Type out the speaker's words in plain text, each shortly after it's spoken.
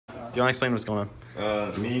you want to explain what's going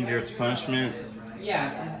on? Me and Garrett's punishment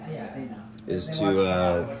is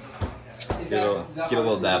to get a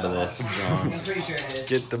little dab of this. I'm pretty sure it is.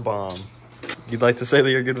 Get the bomb. You'd like to say that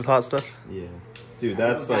you're good with hot stuff? Yeah. Dude,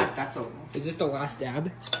 that's like... Is this the last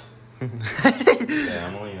dab? Yeah,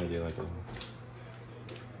 I'm only gonna do like a...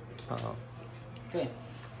 Uh-oh. Okay.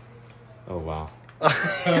 Oh, wow.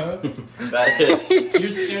 That hits.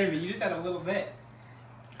 You're scaring me. You just had a little bit.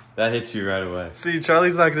 That hits you right away. See,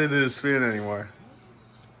 Charlie's not going to do the spoon anymore.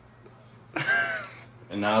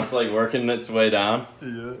 And now it's like working its way down.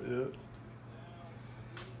 Yeah.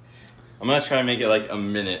 I'm gonna try to make it like a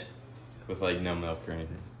minute with like no milk or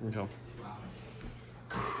anything. Okay.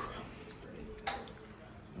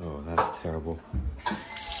 Oh, that's terrible.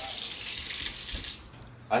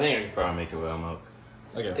 I think I could probably make it without milk.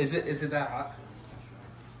 Okay. Is it that hot?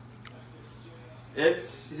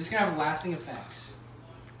 It's Is this gonna have lasting effects?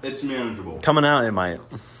 manageable. Coming out, it might.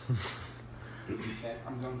 Okay,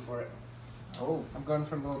 I'm going for it. Oh, I'm going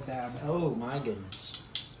for a little dab. Oh my goodness.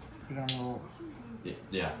 You don't know.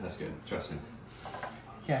 Yeah, that's good. Trust me.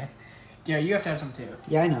 Okay. Gary, you have to have some too.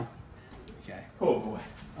 Yeah, I know. Okay. Oh boy.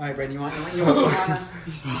 All right, Brayden, you want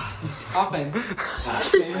Hopping.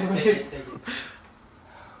 Take it.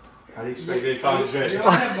 How do you expect me to concentrate?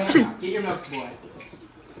 Get your milk, boy.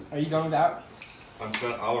 Are you going without? I'm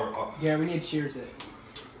trying. I'll Yeah, we need to cheers it.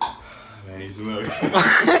 I need some milk.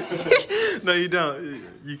 No, you don't.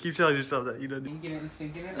 You keep telling yourself that you don't. You can get it and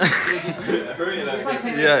sink in it. Hurry it up.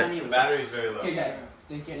 Yeah. The battery's very low. Okay.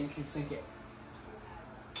 Think it. You can sink it.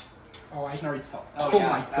 Oh, I can already tell. Oh, yeah,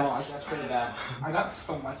 my that's, gosh. that's pretty bad. I got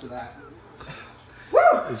so much of that.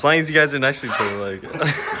 As long as you guys are next to each other, like.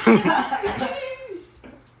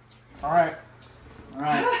 Alright.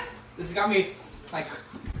 This has got me, like,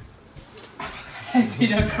 I see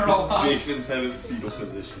the curl up. Jason Tennant's fetal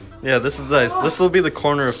position. Yeah, this is nice. This will be the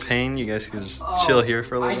corner of pain. You guys can just chill here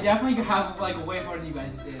for a little I bit. definitely could have, like, way more than you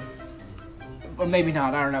guys did. Or maybe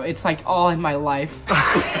not, I don't know. It's, like, all in my life.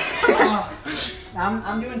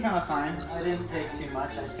 I'm doing kind of fine. I didn't take too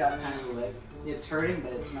much. I just got a tiny lip. It's hurting,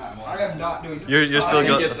 but it's not. I am not doing You're still I think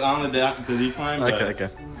going. it's on the decline. But Okay.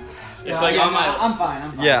 It's like on my. I'm fine.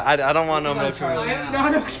 I'm fine. Yeah, I don't want no milk. I am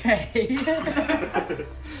not okay.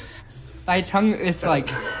 My tongue, it's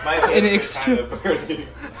like, My in lips are kind extreme. of burning.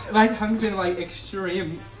 My tongue's in, like,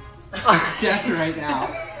 extreme death right now.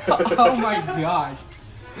 Oh my gosh.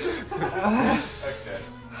 Okay.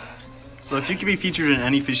 So if you could be featured in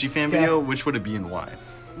any Fishy Fan video, which would it be and why?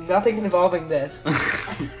 Nothing involving this.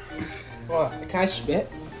 Well, can I spit?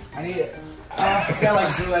 I need it. It's got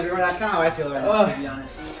like glue everywhere. That's kind of how I feel right now, to be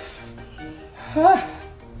honest.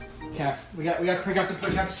 Okay, we got quick ups and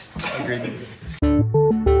push-ups. Agreed.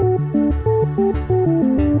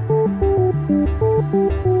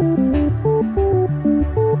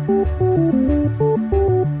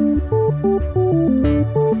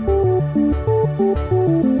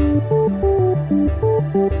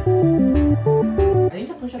 I think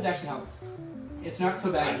the push-ups actually help. It's not so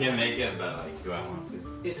I bad. can't make it, but like, do I want to?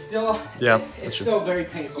 It's still, Yeah, it's that's still very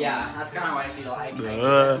painful. Yeah, that's kind of how I feel. I can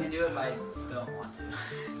do it, but I don't want to.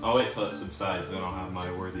 I'll wait till it subsides, then I'll have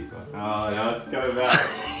my worthy butt. Oh, now it's coming back.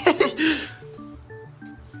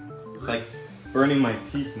 It's like burning my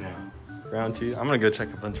teeth now. Round 2. I'm gonna go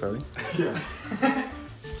check up on Charlie. Yeah.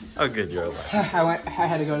 Oh, good, you're alive. I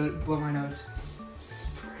had to go to blow my nose.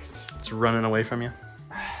 It's running away from you.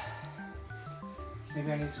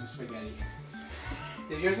 Maybe I need some spaghetti.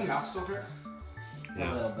 Did yours and mouth still hurt?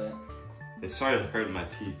 A little bit. It started hurting my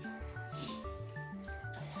teeth.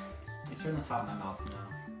 It's in the top of my mouth now.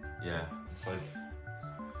 Yeah, it's like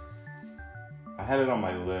I had it on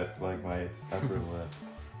my lip, like my upper lip.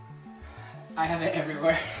 I have it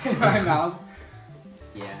everywhere in my mouth.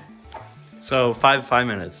 Yeah. So 5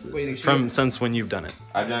 minutes Wait, from since when you've done it.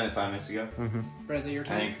 I've done it 5 minutes ago. Brett, is it your I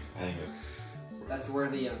turn? think it's That's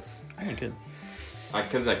worthy of. I think good.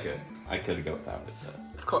 because I could go without it. But.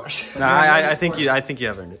 Of course. No, I think you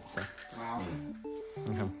have earned it. So. Wow.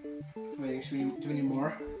 Okay. Wait, do we need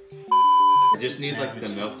more? I just need like the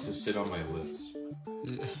milk to sit on my lips.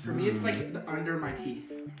 For me, it's like under my teeth.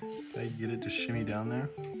 Did I get it to shimmy down there?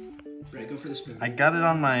 Right, go for the spoon. I got it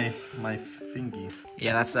on my fingy.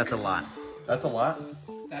 Yeah, that's a lot. That's a lot.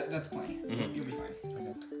 That's plenty. You'll be fine.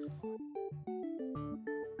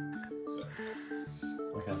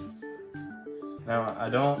 Okay. Now I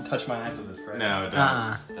don't touch my eyes with this, right? No,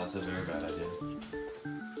 don't. That's a very bad idea.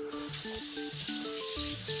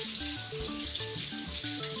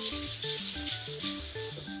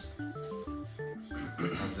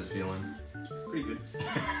 How's it feeling? Pretty good.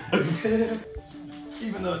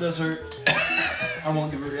 Even though it does hurt, I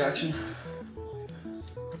won't give a reaction.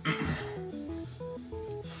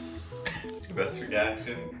 best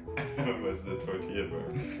reaction was the tortilla bar.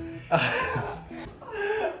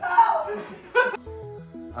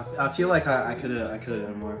 I feel like I could have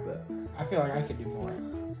done more, but I feel like I could do more.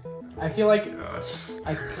 I feel like Gosh.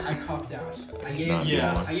 I copped out. I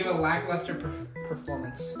gave a lackluster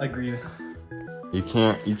performance. agreed. You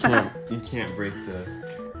can't break the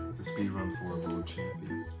speed run for a world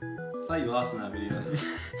champion. I thought you lost in that video.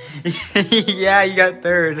 Yeah, you got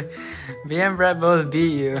third. Me and Brett both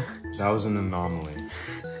beat you. That was an anomaly.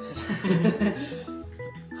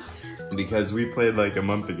 Because we played like a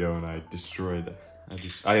month ago and I destroyed.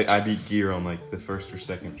 I beat Gear on like the first or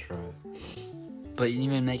second try. But you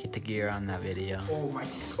didn't even make it to gear on that video. Oh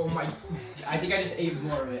my! I think I just ate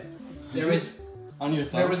more of it. There was On your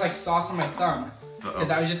thumb? there was like sauce on my thumb because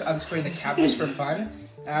I was just unscrewing the cap just for fun.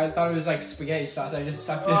 And I thought it was like spaghetti sauce. I just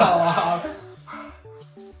sucked it all off.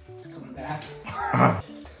 It's coming back.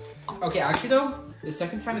 Okay, actually though, the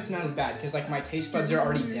second time it's not as bad because like my taste buds are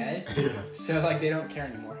already dead, so like they don't care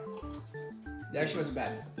anymore. It actually wasn't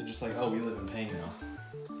bad. They're just like, oh, we live in pain now.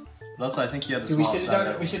 But also, I think you had the Dude, we smallest should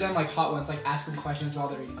have side. done like hot ones, like ask them questions while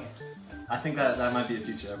they're eating it. I think that might be a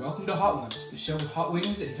future episode. Welcome to Hot Ones, the show with hot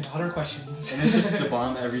wings and even hotter questions. And it's just the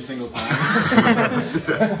bomb every single time.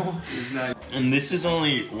 There's no... And this is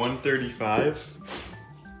only 135.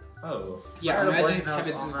 Oh. Yeah, I imagine working out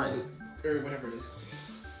Kevin's all night. or whatever it is.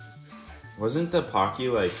 Wasn't the Pocky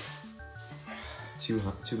like 2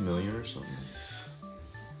 million or something?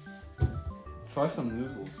 Try some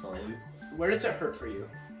noodles, probably. Where does it hurt for you?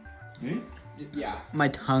 Me? Yeah. My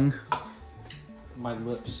tongue. My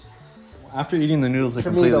lips. After eating the noodles, it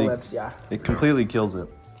yeah. it completely kills it.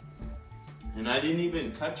 And I didn't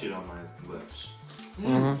even touch it on my lips. Mm-hmm.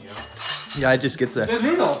 You know? Yeah, it just gets there. The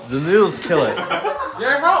noodle. The noodles kill it.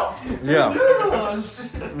 You're wrong. Yeah.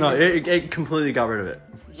 No, it completely got rid of it.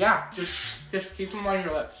 Yeah, just keep them on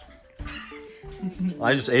your lips.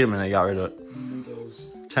 I just ate them and they got rid of it. Noodles.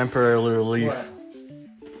 Temporary relief.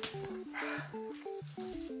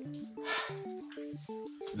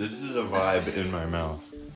 This is a vibe in my mouth.